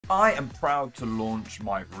I am proud to launch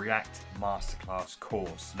my React Masterclass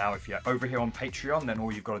course. Now, if you're over here on Patreon, then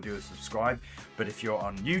all you've got to do is subscribe. But if you're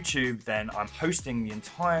on YouTube, then I'm hosting the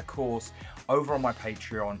entire course over on my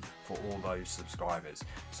Patreon for all those subscribers.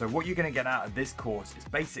 So what you're going to get out of this course is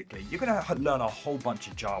basically, you're going to learn a whole bunch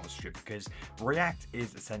of JavaScript, because React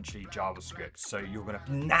is essentially JavaScript. So you're going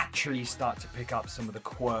to naturally start to pick up some of the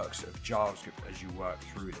quirks of JavaScript as you work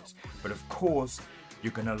through this. But of course,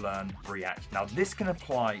 you're going to learn React. Now, this can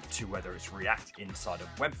apply to whether it's React inside of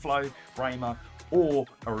Webflow, Framer, or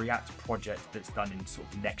a React project that's done in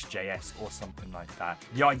sort of Next.js or something like that.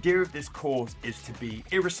 The idea of this course is to be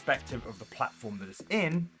irrespective of the platform that it's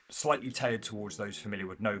in, slightly tailored towards those familiar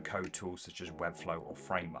with no-code tools such as Webflow or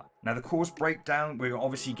Framer. Now, the course breakdown, we're going to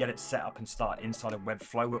obviously get it set up and start inside of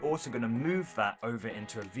Webflow. We're also going to move that over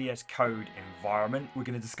into a VS Code environment. We're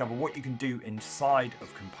going to discover what you can do inside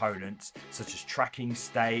of components, such as tracking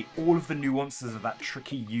state, all of the nuances of that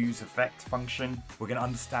tricky useEffect function. We're going to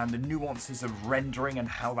understand the nuances of rendering and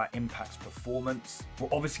how that impacts performance. We're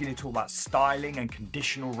obviously going to talk about styling and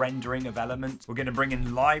conditional rendering of elements. We're going to bring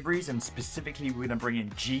in libraries, and specifically we're going to bring in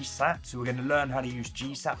GSAP. So we're going to learn how to use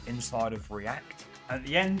GSAP inside of React. And at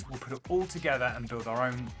the end, we'll put it all together and build our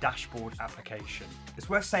own dashboard application. It's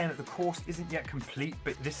worth saying that the course isn't yet complete,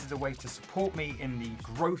 but this is a way to support me in the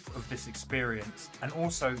growth of this experience, and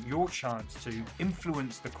also your chance to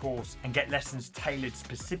influence the course and get lessons tailored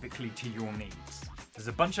specifically to your needs. There's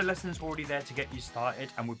a bunch of lessons already there to get you started,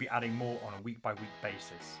 and we'll be adding more on a week-by-week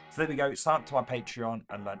basis. So there we go, sign up to our Patreon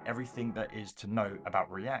and learn everything there is to know about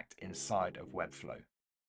React inside of Webflow.